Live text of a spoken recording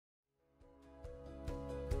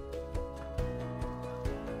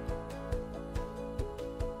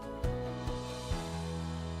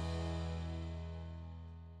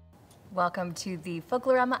Welcome to the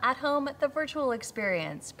Folklorama at Home, the virtual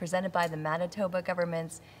experience presented by the Manitoba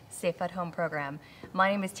government's Safe at Home program.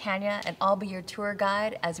 My name is Tanya, and I'll be your tour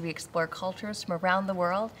guide as we explore cultures from around the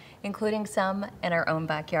world, including some in our own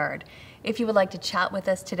backyard. If you would like to chat with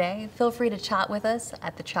us today, feel free to chat with us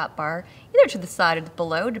at the chat bar, either to the side or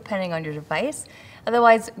below, depending on your device.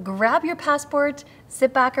 Otherwise, grab your passport,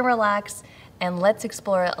 sit back and relax, and let's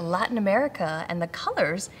explore Latin America and the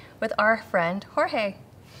colors with our friend Jorge.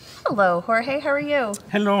 Hello, Jorge, how are you?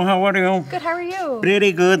 Hello, how are you? Good, how are you?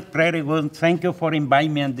 Pretty good, pretty good. Thank you for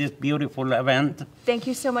inviting me on this beautiful event. Thank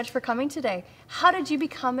you so much for coming today. How did you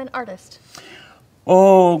become an artist?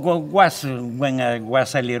 Oh, when I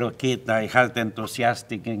was a little kid, I had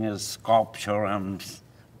enthusiastic in sculpture and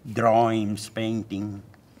drawings, painting.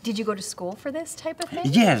 Did you go to school for this type of thing?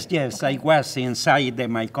 Yes, yes, Okay. I was inside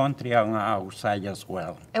my country and outside as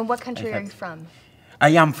well. And what country are you from? I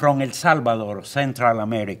am from El Salvador, Central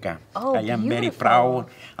America. Oh, I am very beautiful. proud,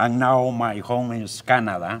 and now my home is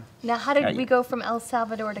Canada. Now, how did we go from El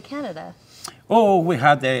Salvador to Canada? Oh, we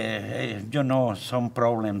had, some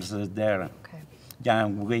problems there. Okay. Yeah,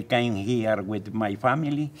 we came here with my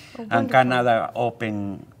family, Oh, and wonderful. Canada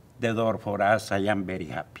opened the door for us. I am very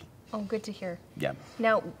happy. Oh, good to hear. Yeah.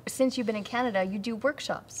 Now, since you've been in Canada, you do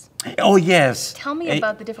workshops. Oh, yes. Tell me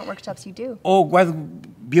about the different workshops you do. Oh, what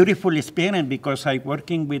beautiful experience, because I'm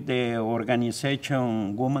working with the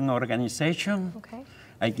organization, woman organization. Okay.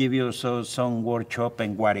 I give you some workshop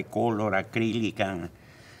in watercolor, acrylic, and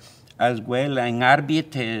as well in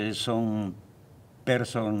Arbit, some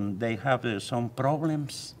person, they have some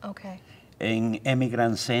problems. Okay. In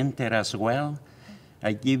immigrant center as well.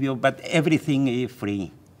 I give you, but everything is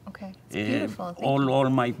free. Okay. It's beautiful. Thank you. All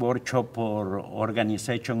my workshop or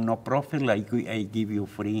organization, no profit, I give you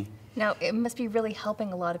free. Now, it must be really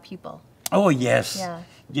helping a lot of people. Oh, yes. Yeah.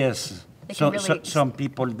 Yes. They can really Some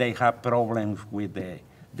people, they have problems with the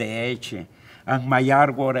edge. And my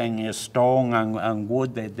artwork and stone and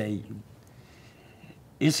wood,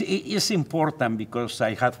 it's important because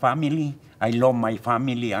I have family. I love my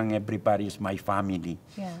family, and everybody is my family.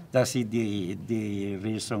 Yeah. That's the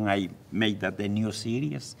reason I made that the new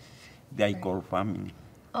series that I call Family.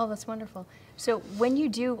 Oh, that's wonderful. So when you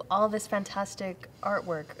do all this fantastic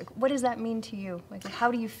artwork, what does that mean to you? Like, how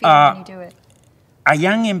do you feel when you do it? I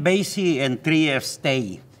am embraced in three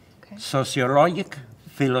states: Okay. sociologic,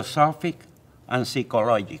 philosophic, and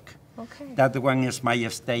psychologic. Okay. That one is my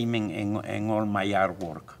statement in all my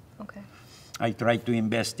artwork. Okay. I try to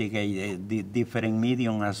investigate the different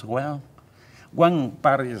medium as well. One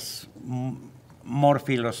part is more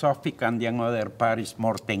philosophical, and the other part is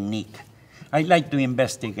more technique. I like to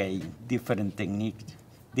investigate different techniques,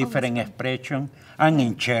 different expression, and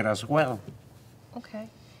in chair as well. Okay.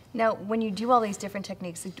 Now, when you do all these different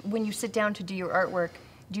techniques, when you sit down to do your artwork,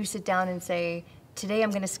 do you sit down and say, today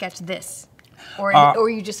I'm going to sketch this? Or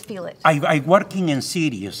you just feel it? I working in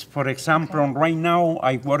series. For example, Okay. right now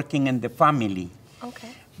I'm working in the family. Okay.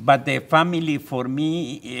 But the family for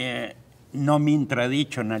me, no mean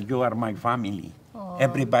traditional. You are my family. Aw.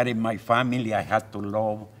 Everybody in my family I had to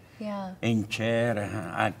love. Yeah. In chair,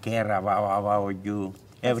 I care about you.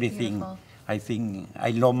 Everything. beautiful. I think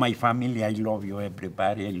I love my family. I love you,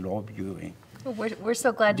 everybody. I love you. Well, we're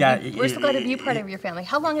so glad Yeah, we're so glad to be part of your family.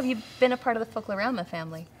 How long have you been a part of the Folklorama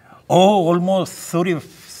family? Oh, almost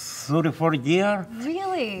 34 years.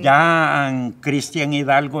 Really? Yeah, and Christian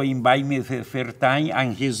Hidalgo invited me the first time,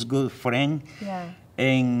 and his good friend. Yeah.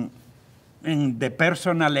 In the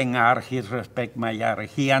personal and art, he respect my art.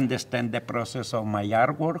 He understand the process of my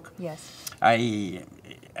artwork. Yes. I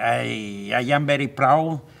am very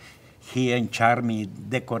proud. He and Charmy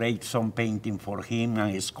decorate some painting for him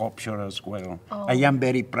and sculpture as well. Oh. I am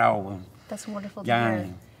very proud. That's wonderful to Yeah.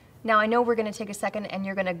 hear. Now, I know we're going to take a second and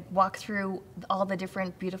you're going to walk through all the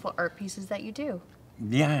different beautiful art pieces that you do.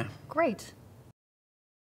 Yeah. Great.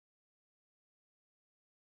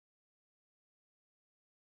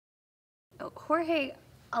 Jorge,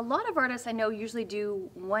 a lot of artists I know usually do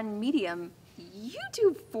one medium. You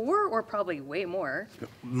do four or probably way more.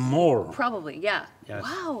 More. Probably, yeah. Yes.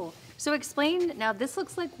 Wow. So explain, now this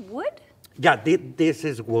looks like wood? Yeah, this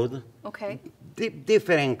is wood. Okay.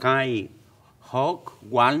 Different kind, oak,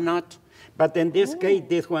 walnut. But in this case,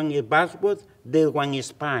 this one is basswood, this one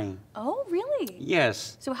is pine. Oh, really?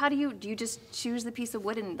 Yes. So how do you just choose the piece of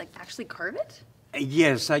wood and like actually carve it?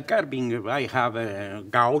 Yes, I carving. I have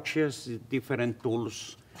gouges, different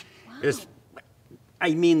tools. Wow.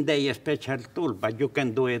 I mean, they special tool, but you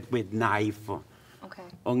can do it with knife Okay.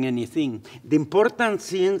 on anything. The important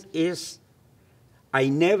thing is I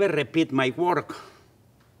never repeat my work.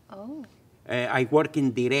 Oh, I work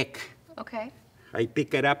in direct. okay. I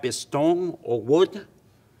pick it up a stone or wood.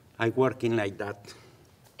 I working like that.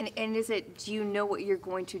 And is it, do you know what you're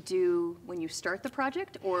going to do when you start the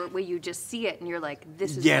project, or will you just see it and you're like,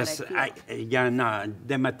 this is yes, what I feel? yeah, no,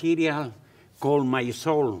 the material call my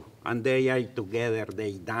soul, and they are together,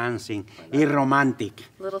 they dancing, it's romantic.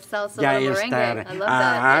 Little salsa, Yeah, little it's merengue. I love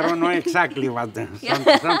that. I don't know exactly what,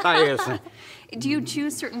 sometimes. Do you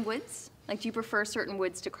choose certain woods? Like, do you prefer certain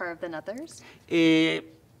woods to carve than others?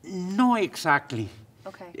 No, exactly.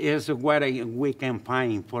 Okay. It's what we can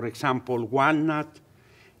find. For example, walnut,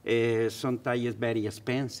 sometimes it's very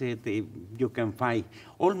expensive. You can find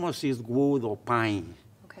almost is wood or pine.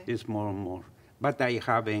 Okay. It's more and more. But I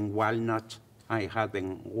have in walnut, I have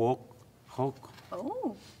in oak.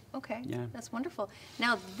 Oh, okay. Yeah. That's wonderful.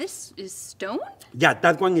 Now, this is stone? Yeah,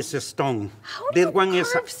 that one is a stone. How do you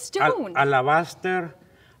carve stone? Alabaster,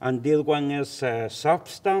 and this one is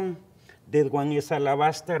soapstone. This one is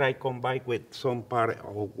alabaster. I combine with some part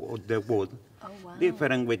of the wood. Oh, wow.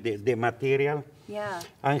 Different with the material. Yeah.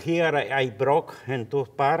 And here I broke into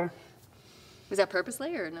part. Was that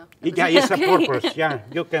purposely or no? Yeah, it's a purpose. Yeah,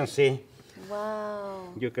 you can see.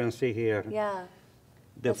 Wow. You can see here Yeah.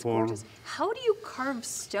 the That's form. gorgeous. How do you carve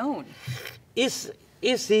stone? It's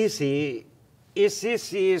easy. It's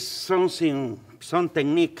easy. Some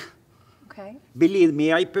technique. Okay. Believe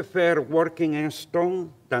me, I prefer working in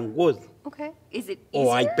stone than wood. Okay. Is it easier?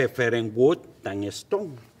 Or I prefer in wood than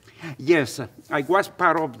stone. Yes, I was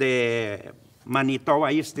part of the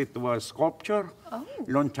Manitoba Institute of Sculpture. Oh.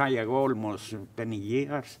 Long time ago, almost 20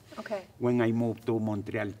 years. Okay. When I moved to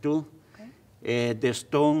Montreal too. Okay. The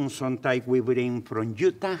stone sometimes we bring from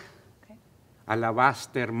Utah. Okay.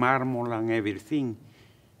 Alabaster, marble, and everything.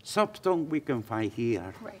 Soapstone we can find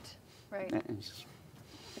here. Right. Right. Yes.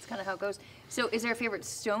 It's kind of how it goes. So, is there a favorite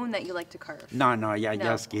stone that you like to carve? No, No,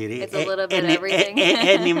 just kidding. it's a little bit everything.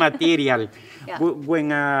 Any material. Yeah.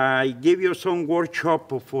 When I give you some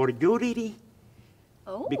workshop for jewelry,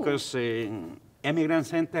 Oh. because Immigrant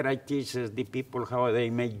Center, I teach the people how they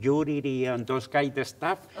make jewelry and those kind of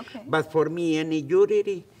stuff. Okay. But for me, any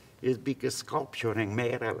jewelry is big sculpture and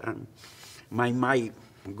metal, and my mind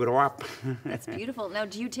grow up. That's beautiful. Now,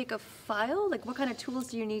 do you take a file? Like, what kind of tools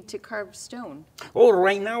do you need to carve stone? Oh,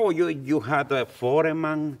 right now you have a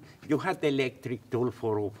foreman, you have the electric tool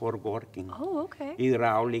for working. Oh, okay.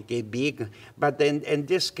 Hydraulic, big. But in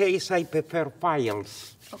this case, I prefer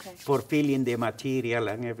files Okay. for filling the material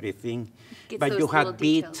and everything. Gets But those you little have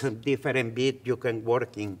beads, details. different beads you can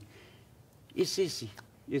work in. It's easy.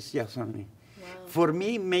 It's just only. Wow. For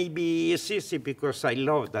me, maybe it's easy because I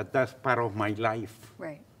love that. That's part of my life.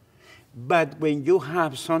 Right. But when you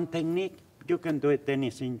have some technique, you can do it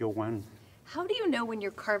anything you want. How do you know when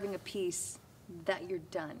you're carving a piece that you're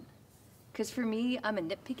done? Because for me, I'm a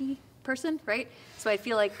nitpicky person, right? So I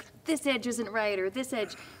feel like this edge isn't right or this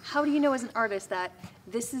edge. How do you know as an artist that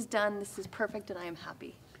this is done, this is perfect, and I am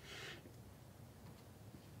happy?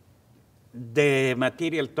 The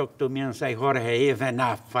material talk to me and say, Jorge, it's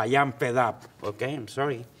enough. I am fed up. Okay, I'm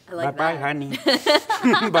sorry. I like Bye-bye, that.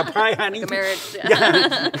 honey. Bye-bye, honey. Like a marriage.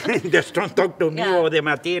 Yeah. The strong talk to me Yeah. or the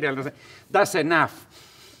material. That's enough.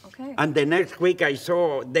 Okay. And the next week I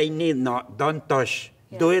saw they need not, don't touch.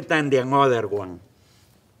 Yeah. Do it and the another one.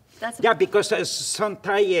 That's Yeah, because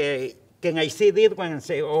sometimes can I see this one and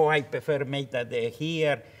say, oh, I prefer make that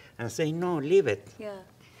here, and say, no, leave it.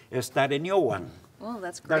 Yeah. Start a new one. Well,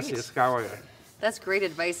 that's great. That's how That's great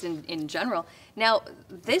advice in general. Now,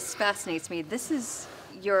 this fascinates me. This is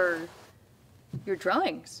your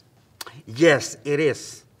drawings. Yes, it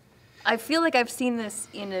is. I feel like I've seen this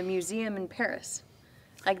in a museum in Paris.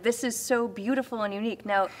 Like, this is so beautiful and unique.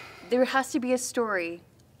 Now, there has to be a story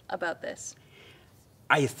about this.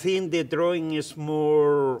 I think the drawing is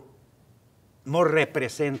more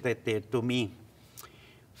representative to me.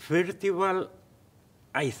 First of all,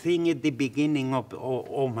 I think at the beginning of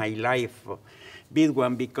my life, big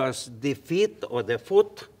one, because the feet or the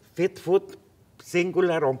foot,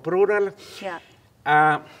 singular or plural, Yeah.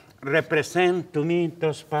 represent to me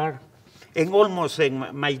those parts. And almost in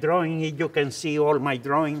my drawing, you can see all my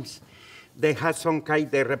drawings, they have some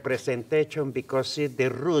kind of representation because it's the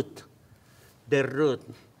root.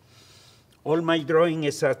 All my drawing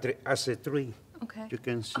is as a tree. Okay. You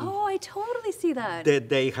can see. Oh, I totally see that.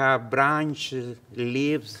 They have branches,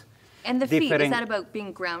 leaves. And the feet, is different- that about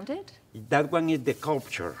being grounded? That one is the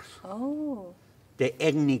culture, Oh, the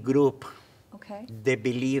ethnic group, okay. the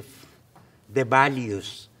belief, the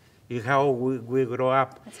values, is how we grow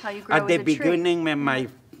up. That's how you grow At the as a tree. beginning, my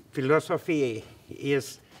philosophy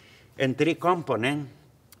is in three components: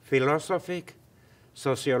 philosophic,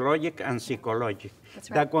 sociologic, and psychologic. That's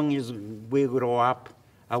right. That one is we grow up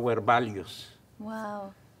our values.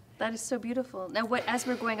 Wow. That is so beautiful. Now, as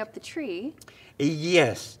we're going up the tree?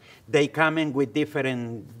 Yes, they come in with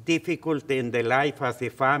different difficulty in the life as a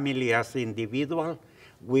family, as individual.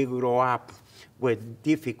 We grow up with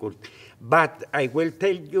difficulty. But I will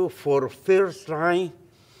tell you, for first try,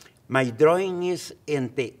 my drawing is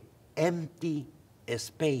in the empty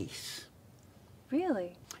space.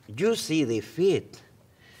 Really? You see the feet,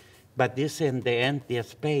 but it's in the empty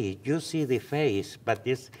space. You see the face, but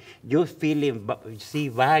you see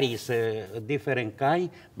various different kind,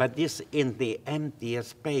 but it's in the empty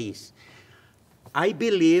space. I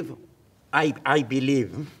believe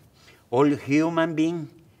all human beings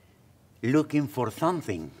looking for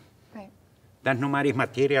something. Right. That's no matter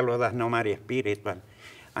material or that's no matter spiritual.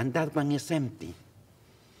 And that one is empty.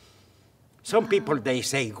 Some people, they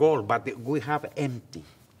say gold, but we have empty.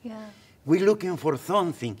 Yeah. We're looking for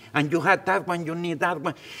something, and you have that one, you need that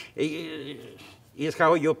one. It's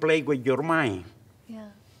how you play with your mind. Yeah.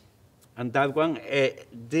 And that one,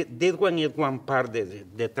 this one is one part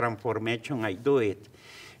of the transformation I do it.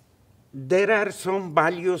 There are some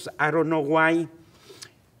values, I don't know why,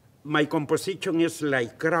 my composition is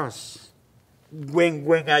like cross. When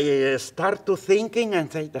I start to thinking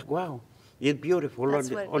and say that, wow, it's beautiful.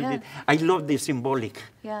 I love the symbolic.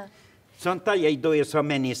 Yeah. Sometimes I do so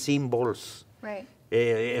many symbols, Right.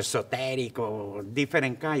 Esoteric or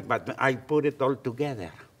different kind, but I put it all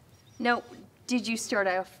together. Now, did you start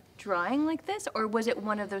off drawing like this, or was it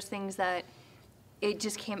one of those things that it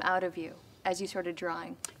just came out of you as you started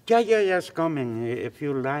drawing? Yeah, it's coming. A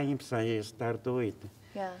few lines I start to it.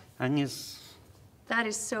 Yeah. And it's... That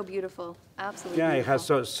is so beautiful. Absolutely Yeah,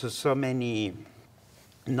 beautiful. it has so many,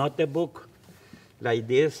 not a book like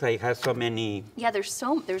this, I have so many. Yeah, there's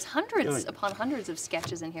hundreds upon hundreds of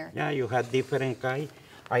sketches in here. Yeah, you have different kind.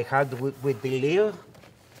 I had with the Leo. I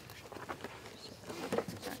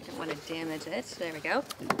don't want to damage it. There we go.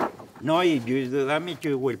 No, if you do damage,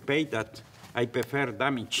 you will pay that. I prefer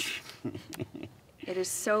damage. It is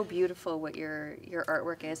so beautiful what your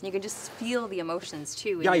artwork is, and you can just feel the emotions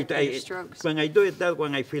too in your strokes. When I do it that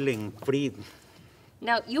one, I feeling free.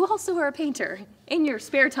 Now, you also are a painter in your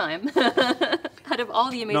spare time. Out of all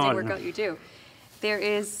the amazing workout you do, there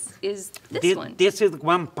is this one. This is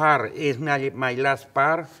one part. Is my last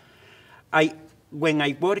part. When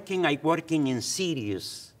I working in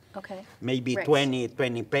series. Okay. Maybe 20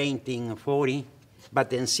 painting, 40,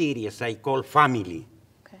 but in series I call family.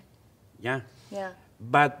 Okay. Yeah. Yeah.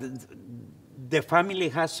 But the family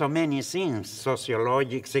has so many things: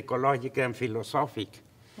 sociological, psychological, and philosophic.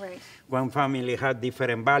 Right. One family has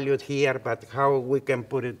different values here, but how we can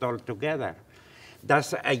put it all together.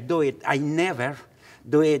 That's I do it. I never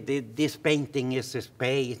do it. This painting is a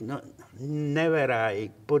space. No, never I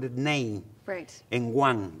put a name. Right. In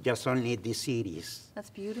one, just only the series. That's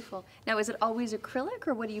beautiful. Now, is it always acrylic,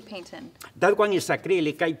 or what do you paint in? That one is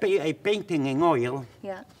acrylic. I painting in oil.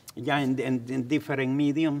 Yeah. Yeah, in different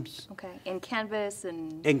mediums. Okay. In canvas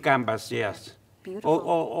and. In canvas, yes. Beautiful.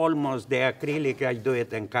 Almost the acrylic, I do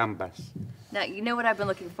it in canvas. Now, you know what I've been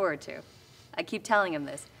looking forward to? I keep telling him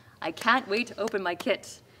this. I can't wait to open my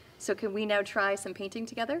kit. So can we now try some painting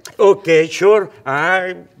together? Okay, sure.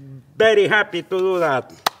 I'm very happy to do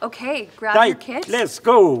that. Okay, grab your kit. Let's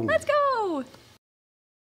go. Let's go.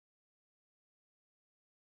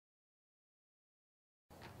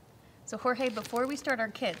 So Jorge, before we start our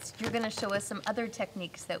kits, you're going to show us some other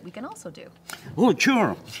techniques that we can also do. Oh,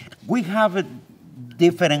 sure. We have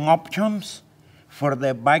different options for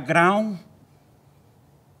the background: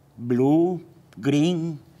 blue,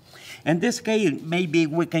 green. In this case, maybe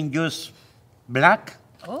we can use black.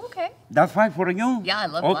 Oh, okay. That's fine for you? Yeah, I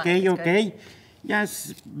love black. Okay, It's okay. good.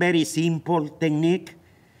 Just very simple technique.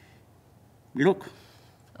 Look.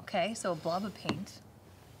 Okay, so a blob of paint.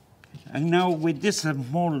 And now with this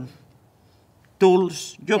small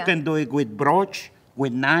tools, you can do it with brush,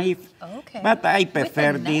 with knife. Okay. But I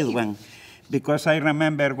prefer With a this knife. one because I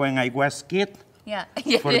remember when I was kid Yeah.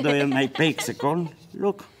 for doing my pixel.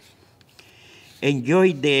 Look.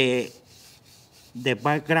 Enjoy the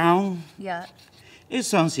background. Yeah. It's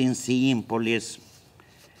something simple,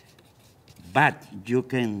 but you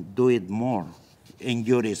can do it more in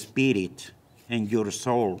your spirit and your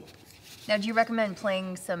soul. Now, do you recommend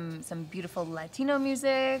playing some beautiful Latino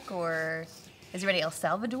music, or is there any El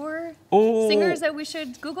Salvador singers that we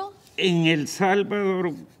should Google? In El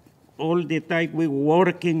Salvador, all the time we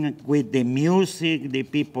working with the music, the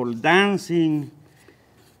people dancing.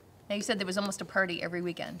 Now, you said there was almost a party every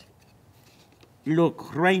weekend.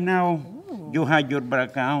 Look, right now, you have your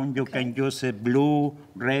background. You can use a blue,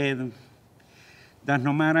 red. That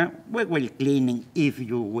no matter. We will clean if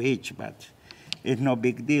you wish, but it's no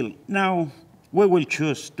big deal. Now, We will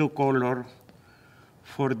choose 2 colors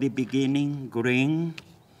for the beginning, green.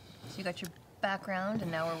 So you got your background,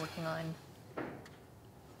 and now we're working on,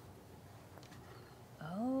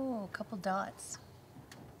 oh, a couple dots.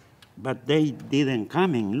 But they didn't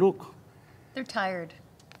come in, look. They're tired.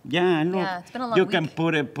 Yeah, look. Yeah, it's been a long you week. can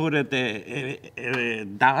put a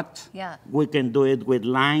dot. Yeah. We can do it with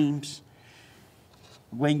lines.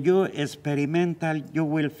 When you experimental, you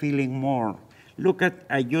will feeling more. Look at,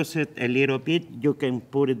 I use it a little bit. You can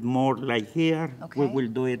put it more like here. Okay. We will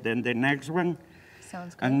do it in the next one.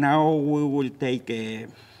 Sounds good. And now we will take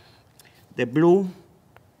the blue.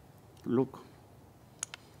 Look.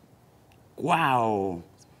 Wow.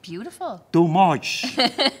 Beautiful. Too much.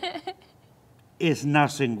 It's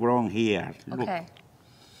nothing wrong here. Look. Okay.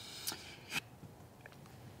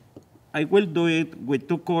 I will do it with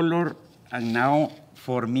 2 colors, and now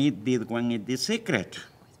for me, this one is the secret.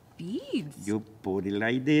 Beads. You put it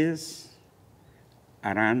like this,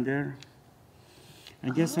 around there,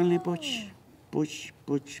 and just only push, push,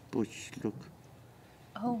 push, push. Look,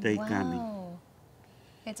 Oh, they wow. coming.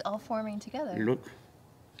 It's all forming together. Look,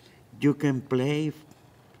 you can play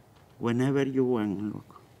whenever you want.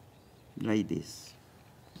 Look, like this.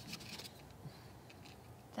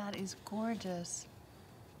 That is gorgeous.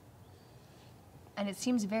 And it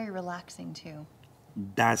seems very relaxing, too.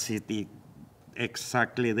 That's it,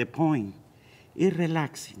 exactly the point. It's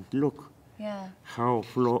relaxing. Look Yeah. how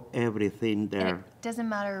flow everything And there. it doesn't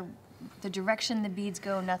matter the direction the beads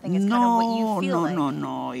go, nothing. It's kind of what you feel like.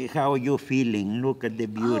 No. How you feeling? Look at the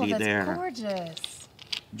beauty oh, that's there. gorgeous.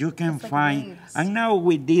 You can It's like find, waves. and now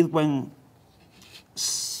with this one,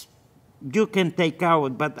 you can take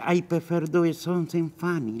out, but I prefer doing something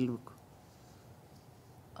funny. Look,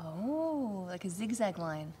 Oh, like a zigzag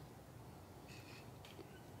line.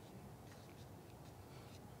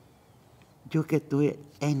 you can do it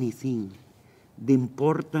anything. The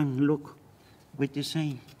important look with the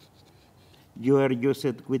same. You are use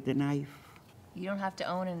it with the knife. You don't have to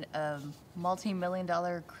own a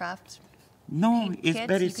multi-million-dollar craft No, paint it's kits.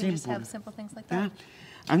 very You can simple. just have simple things like Yeah. that.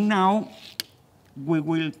 And now we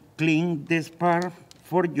will clean this part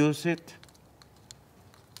for use it,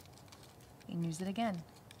 You can use it again.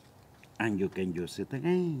 and you can use it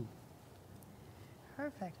again.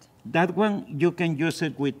 Perfect. That one you can use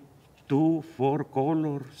it with 2, 4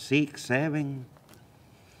 colors, 6, 7.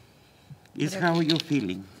 It's Whatever. how you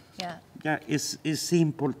feeling. Yeah. Yeah, it's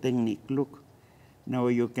simple technique. Look, now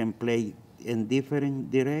you can play in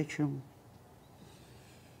different direction.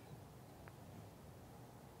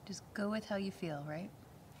 Just go with how you feel, right?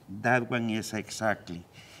 That one is exactly.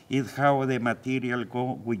 It's how the material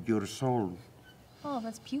go with your soul. Oh,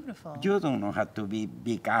 that's beautiful. You don't know how to be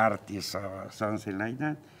big artist or something like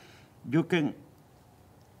that. You can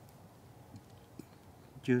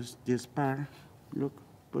use this part. Look,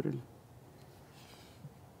 put it.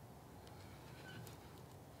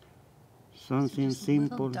 Something Just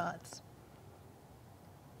simple. little dots.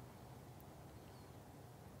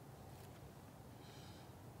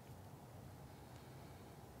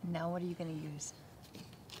 Now what are you going to use?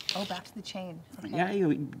 Oh, back to the chain. Okay. Yeah,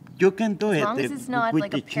 you can do it. As long as it's not with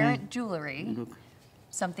like the apparent chain. jewelry, Look,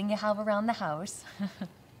 something you have around the house.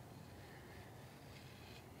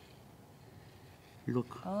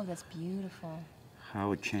 look Oh, that's beautiful.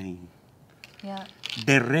 how chain. Yeah.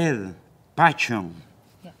 The red, passion,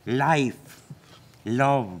 Yeah. life,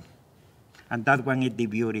 love. And that one is the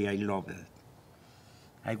beauty. I love it.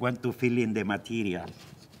 I want to feel in the material.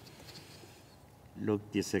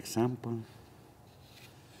 Look, this example.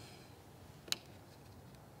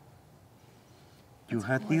 You That's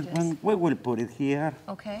have this gorgeous. one. We will put it here.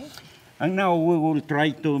 Okay. And now we will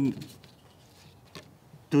try to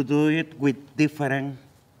do it with different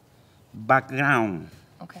background.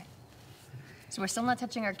 Okay. So we're still not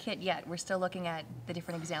touching our kit yet. We're still looking at the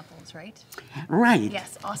different examples, right? Right.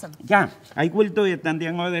 Yes. Awesome. Yeah, I will do it and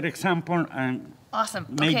then another example, and Awesome.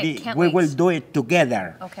 maybe Okay. Can't we wait. will do it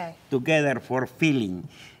together. Okay. Together for feeling.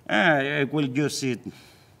 I will use it.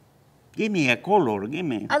 Give me a color, give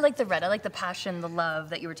me. I like the red. I like the passion, the love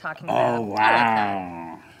that you were talking about. Oh, I like that.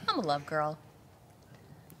 wow. I'm a love girl.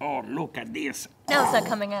 Oh, look at this. Now it's not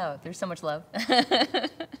coming out. There's so much love.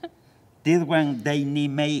 This one, they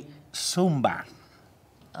made Zumba.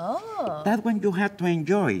 Oh. That one you have to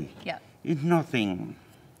enjoy. Yeah. It's nothing.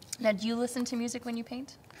 Now, do you listen to music when you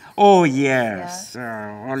paint? Oh, yes,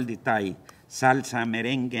 all the time. Salsa,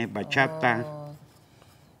 merengue, bachata, Oh.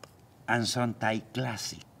 and some Thai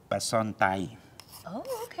classic, but some Thai. Oh,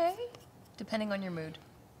 okay. Depending on your mood.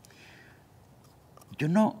 You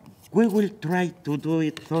know, we will try to do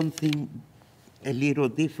it something a little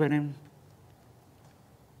different.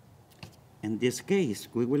 In this case,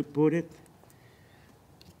 we will put it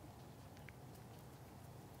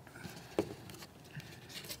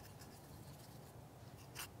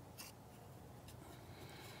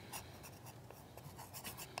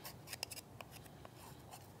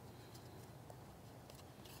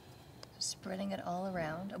Spreading it all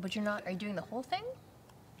around. But you're not, are you doing the whole thing?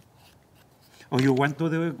 Oh, you want to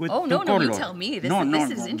do it with Oh, two no, colors? you tell me.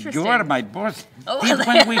 This is interesting. You are my boss. Oh, This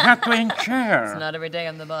one we have to enchant. It's not every day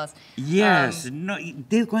I'm the boss. Yes, no,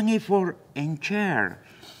 this one is for enchant.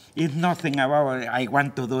 It's nothing about I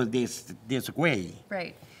want to do this way.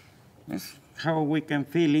 Right. That's how we can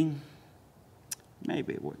feeling.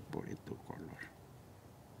 Maybe we'll put it two colors.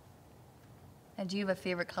 And do you have a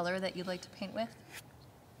favorite color that you'd like to paint with?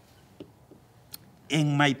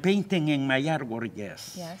 In my painting, in my artwork,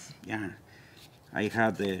 yes. Yes. Yeah. I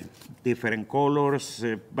had different colors,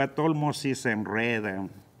 but almost is in red.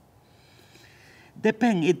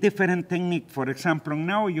 Depend, it's different technique. For example,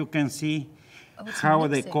 now you can see how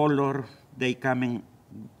the color, they come in.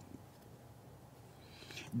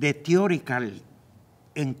 The theoretical,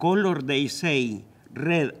 in color they say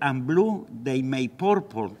red and blue, they make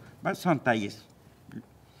purple, but sometimes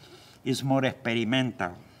it's more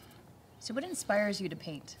experimental. So what inspires you to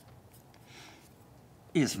paint?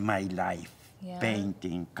 It's my life. Yeah.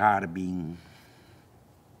 Painting, carving.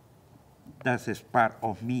 That is part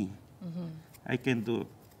of me. Mm-hmm. I can do.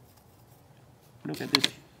 Look at this.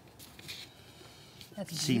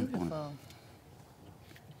 That's Simple. beautiful.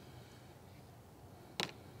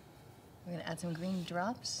 We're going to add some green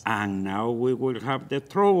drops. And now we will have the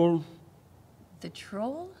troll. The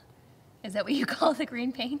troll? Is that what you call the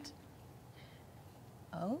green paint?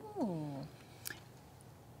 Oh.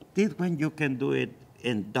 This one you can do it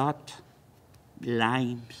in dot,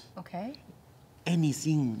 lines, Okay.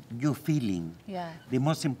 anything you feeling. Yeah. The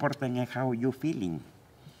most important is how you feeling.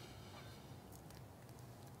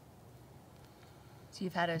 So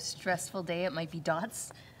you've had a stressful day, it might be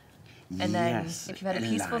dots. Yes, And then if you've had a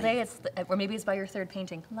peaceful line. day, or maybe it's by your third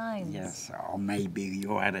painting, lines. Yes, or maybe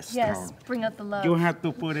you are a Yes, strong. bring out the love. You have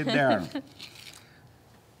to put it there.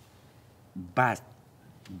 But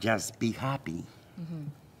just be happy. Mm-hmm.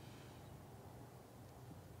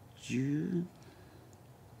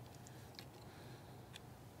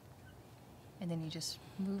 And then you just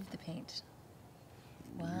move the paint.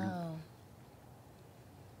 Wow.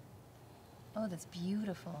 Oh, that's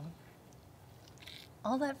beautiful.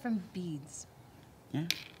 All that from beads. Yeah,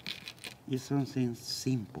 it's something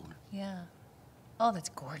simple. Yeah. Oh, that's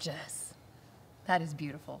gorgeous. That is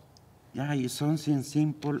beautiful. Yeah, it's something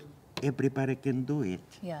simple. Everybody can do it.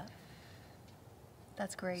 Yeah.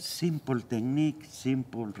 That's great. Simple technique,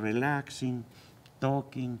 simple relaxing,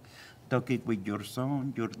 talking with your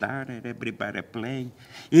son, your daughter, everybody play.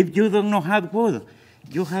 If you don't know how wood,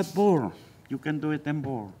 you have board. You can do it in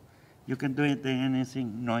board. You can do it in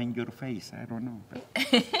anything, not in your face, I don't know.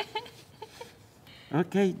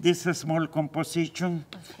 Okay, this is a small composition.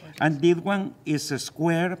 And this one is a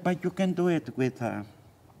square, but you can do it with The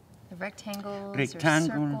rectangles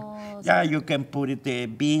rectangle. or circles. Yeah, you can put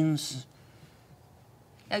it beans.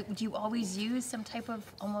 Do you always use some type of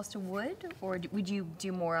almost a wood, or would you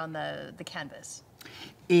do more on the canvas?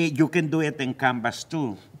 You can do it in canvas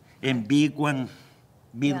too. In big one,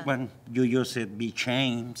 Yeah. you use it big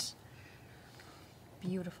chains.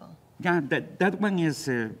 Beautiful. Yeah, that one is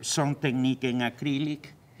some technique in acrylic.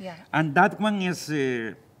 Yeah. And that one is,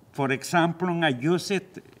 for example, I use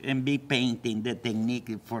it in big painting, the technique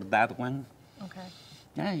for that one. Okay.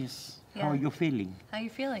 Yeah, it's Yeah. how you feeling. How you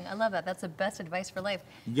feeling? I love that. That's the best advice for life.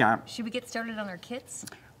 Yeah. Should we get started on our kits?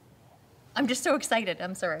 I'm just so excited.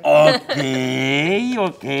 I'm sorry. Okay,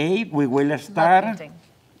 okay, we will Love start. painting.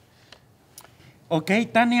 Okay,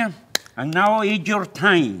 Tanya, and now is your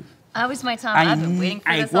time. How was my time? I've been waiting for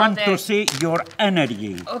I this all want day. to see your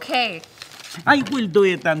energy. Okay. I will do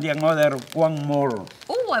it and the another one more.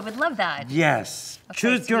 Oh, I would love that. Yes. Okay,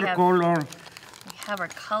 Choose so we your have- color. We have our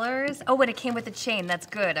colors. Oh, but it came with a chain. That's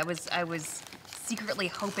good. I was secretly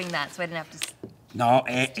hoping that, so I didn't have to. No, Steal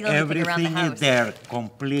anything around the everything house. is there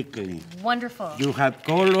completely. Wonderful. You have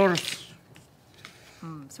colors.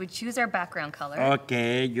 So we choose our background color.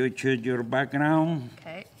 Okay, you choose your background.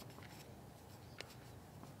 Okay.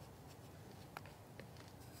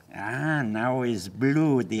 Ah, now it's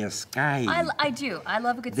blue, the sky. I do. I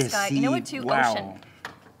love a good The sky. You know what, sea, too? wow. Ocean.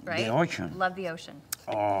 Right? The ocean. Love the ocean.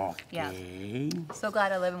 Okay. So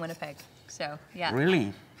glad I live in Winnipeg. So, yeah.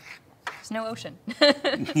 Really? There's no ocean.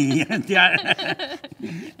 Yeah.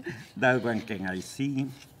 That one can I see.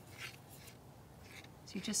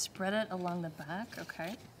 So you just spread it along the back,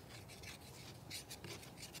 okay?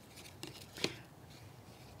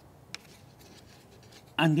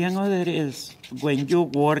 And the other is when you're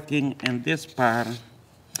working in this part,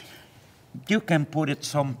 you can put it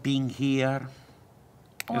some pin here,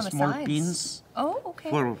 Oh, on the small sides. pins Oh,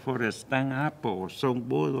 okay. for a stand up or some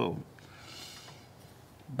wood.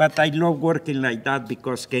 But I love working like that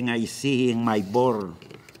because can I see in my board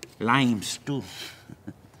lines too.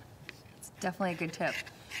 It's definitely a good tip.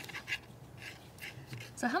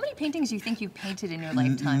 So how many paintings do you think you've painted in your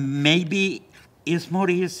lifetime? Maybe it's more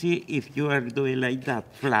easy if you are doing like that,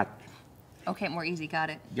 flat. Okay, more easy, got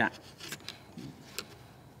it. Yeah.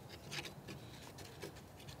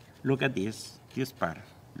 Look at this part,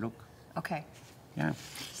 look. Okay. Yeah,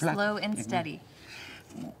 flat. Slow and steady.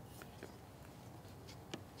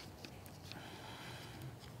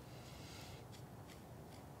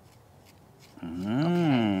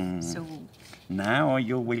 Okay, so now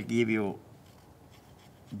you will give you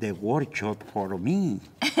the workshop for me.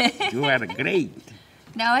 You are great.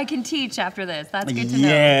 now I can teach after this. That's good to know.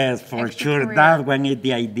 Yes, for Extra sure. career. That one is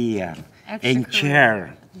the idea. Extra And career.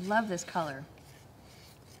 chair. Love this color.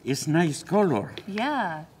 It's nice color.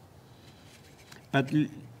 Yeah. But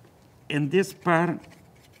in this part,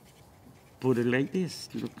 put it like this.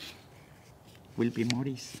 Look, will be more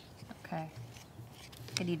easy. Okay.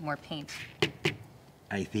 I need more paint.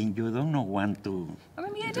 I think you don't want to. Or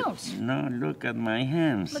maybe I don't. No, look at my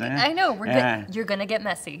hands. Look, eh? I know, we're good. You're gonna get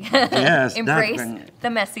messy. Yes, Embrace that one. the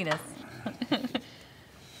messiness.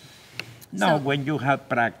 No, So- when you have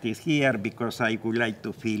practice here, because I would like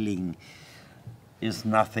to feeling it's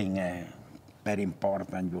nothing very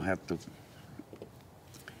important. You have to.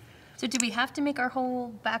 So do we have to make our whole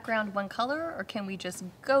background one color, or can we just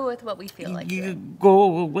go with what we feel like You doing?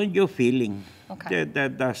 go when you're feeling. Okay.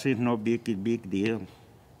 That is no big deal.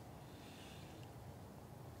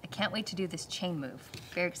 I can't wait to do this chain move.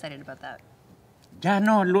 Very excited about that. Yeah,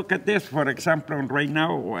 no, look at this. For example, right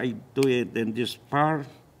now, I do it in this part.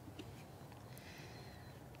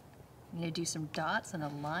 I'm gonna do some dots and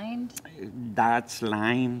aligned. Dots,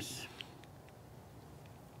 lines.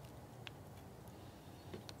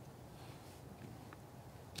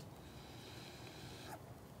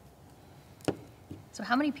 So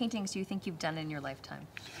how many paintings do you think you've done in your lifetime?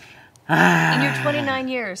 Ah, In your 29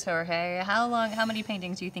 years, Jorge, how many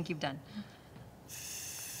paintings do you think you've done?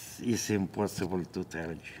 it's impossible to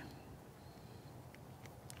tell you.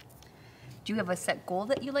 Do you have a set goal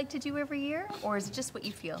that you like to do every year, or is it just what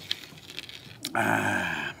you feel?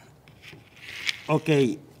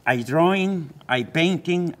 Okay, I drawing, I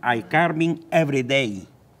painting, I carving every day.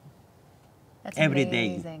 That's Every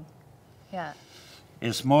day. amazing. Yeah.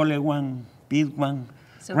 A smaller one, big one.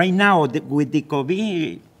 So- Right now, with the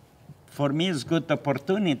COVID, for me, it's good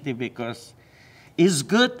opportunity because it's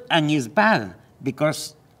good and it's bad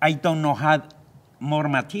because I don't know how more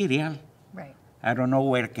material. Right. I don't know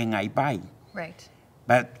where can I buy. Right.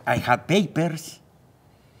 But I have papers.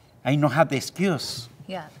 I know how the excuse.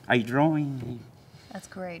 Yeah. I drawing. That's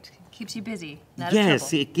great. Keeps you busy. Not Yes,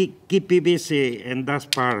 trouble. it keep you busy in that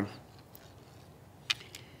part.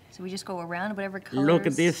 So we just go around whatever colors. Look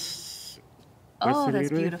at this. Oh, What's that's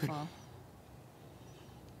the little- beautiful.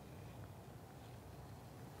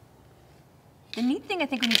 The neat thing I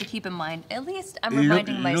think we need to keep in mind, at least I'm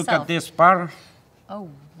reminding myself. Look at this part. Oh,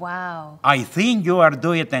 wow. I think you are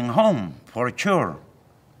doing it at home, for sure.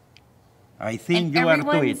 I think And you are doing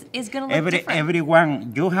everyone's it. is gonna look different.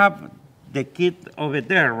 Everyone, you have the kid over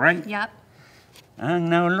there, right? Yep. And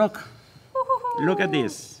now look, look at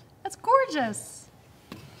this. That's gorgeous.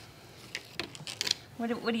 What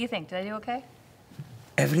do you think? Did I do okay?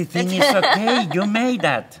 Everything is okay. You made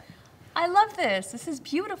that. I love this. This is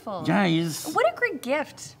beautiful. Yeah, it's, What a great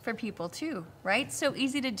gift for people too, right? So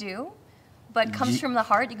easy to do, but comes from the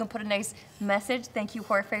heart. You can put a nice message. Thank you,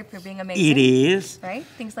 Jorge, for being amazing. it is. Right?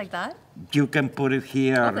 Things like that. You can put it Oh,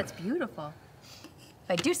 here. that's beautiful. If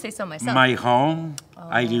I do say so myself. My home.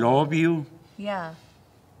 I love you. Yeah.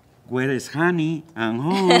 Where is honey and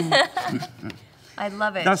home? I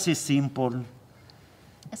love it. That's simple.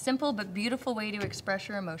 A simple but beautiful way to express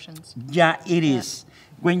your emotions. Yeah, it is.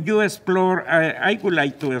 When you explore, I would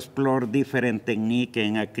like to explore different technique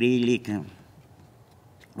in acrylic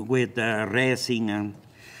with resin and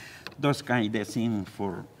those kind of things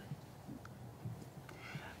for.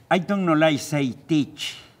 I don't know, like say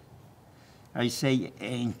teach. I say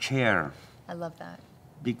in chair I love that.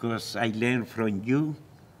 because I learn from you.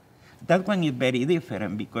 That one is very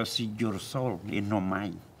different because it's your soul, it's not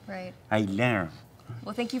mine. Right. I learn.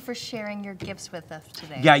 Well, thank you for sharing your gifts with us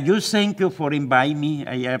today. Yeah, you thank you for inviting me.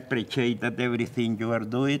 I appreciate that everything you are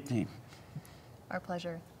doing. Our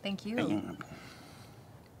pleasure. Thank you.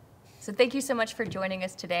 So thank you so much for joining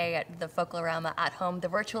us today at the Folklorama at Home, the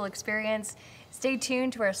virtual experience. Stay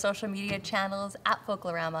tuned to our social media channels at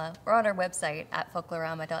Folklorama or on our website at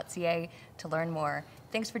folklorama.ca to learn more.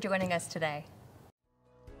 Thanks for joining us today.